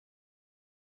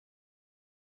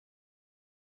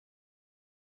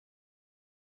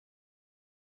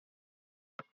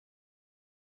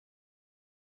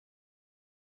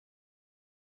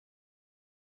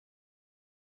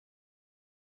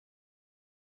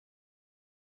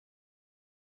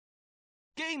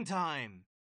Game time!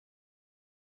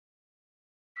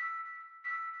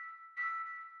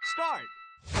 Start!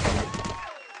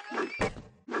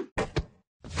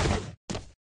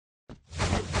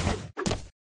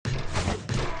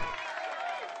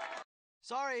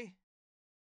 Sorry.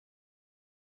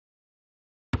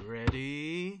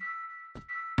 Ready?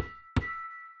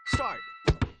 Start!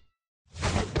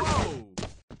 Whoa!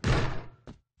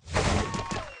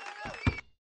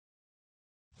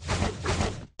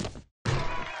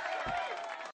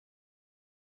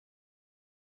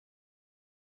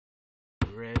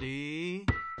 Ready?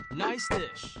 Nice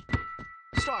dish.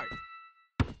 Start.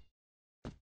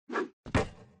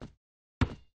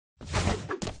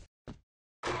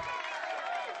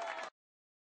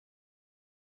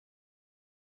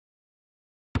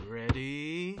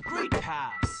 Ready? Great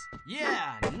pass.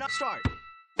 Yeah, start.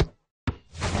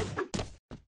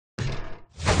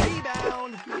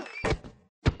 Rebound.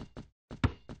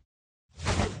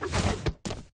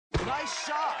 Nice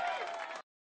shot.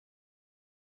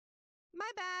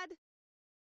 My bad.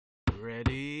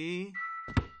 Ready?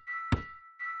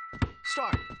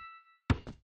 Start.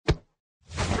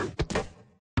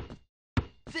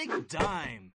 Thick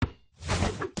dime.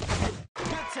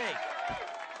 Good take.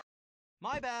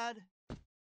 My bad.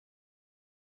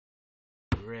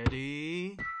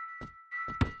 Ready?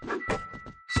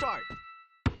 Start.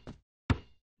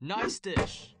 Nice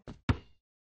dish.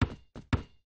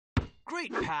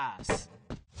 Great pass.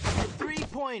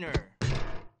 Three-pointer.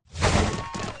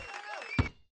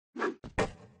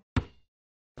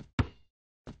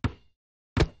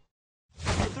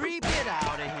 Get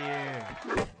out of here.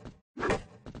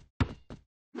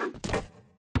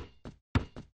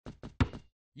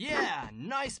 Yeah,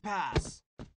 nice pass.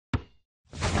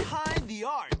 Behind the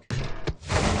arc.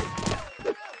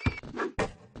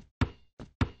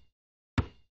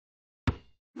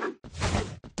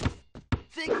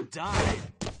 Thick dime.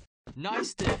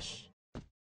 Nice dish.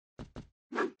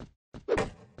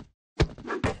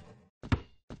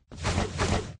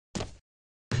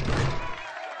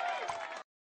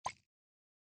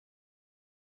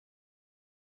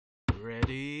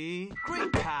 Ready?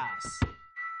 Great pass.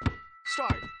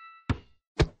 Start.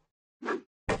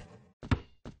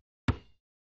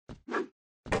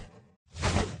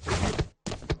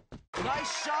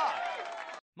 Nice shot.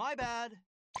 My bad.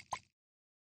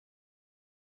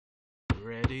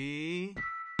 Ready?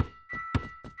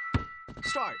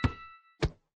 Start.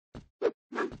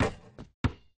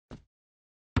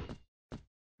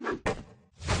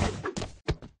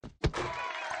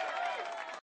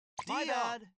 My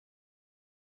bad.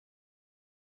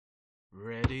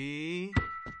 Ready?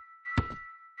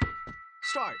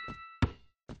 Start.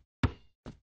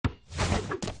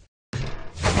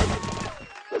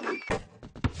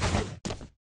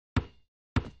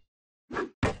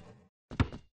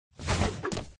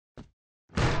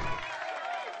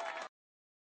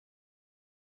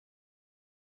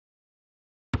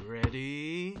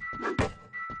 Ready?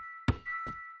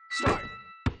 Start.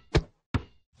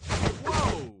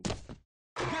 Whoa!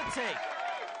 Good take.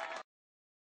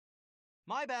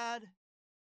 My bad.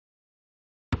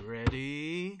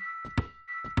 Ready?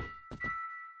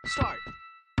 Start.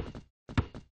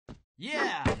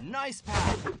 Yeah, nice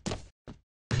pass.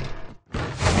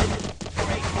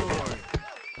 Great board.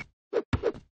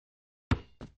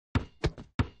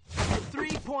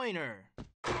 Three-pointer.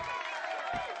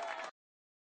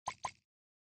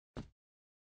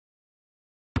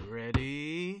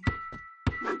 Ready?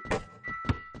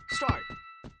 Start.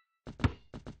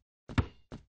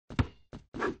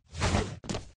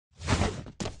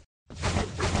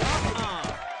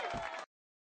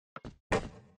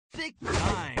 Thick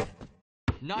dime.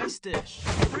 Nice dish.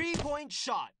 Three-point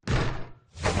shot.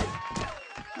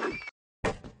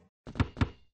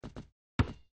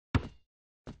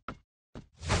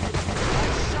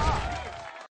 Nice shot.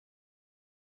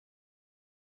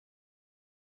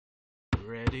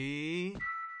 Ready?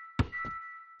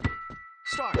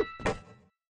 Start.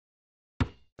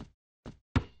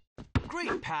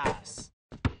 Great pass.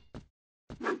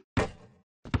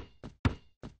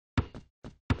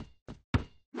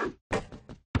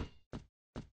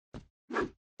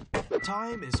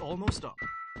 Time is almost up.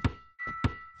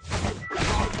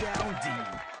 Drop down D.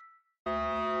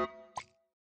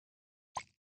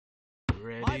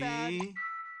 Ready? My bad.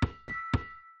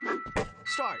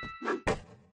 Start.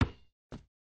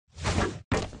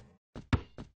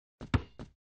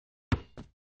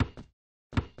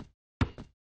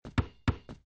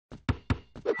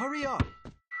 Hurry up.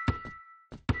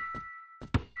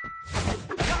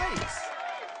 Nice.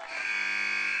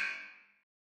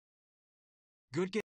 Good game.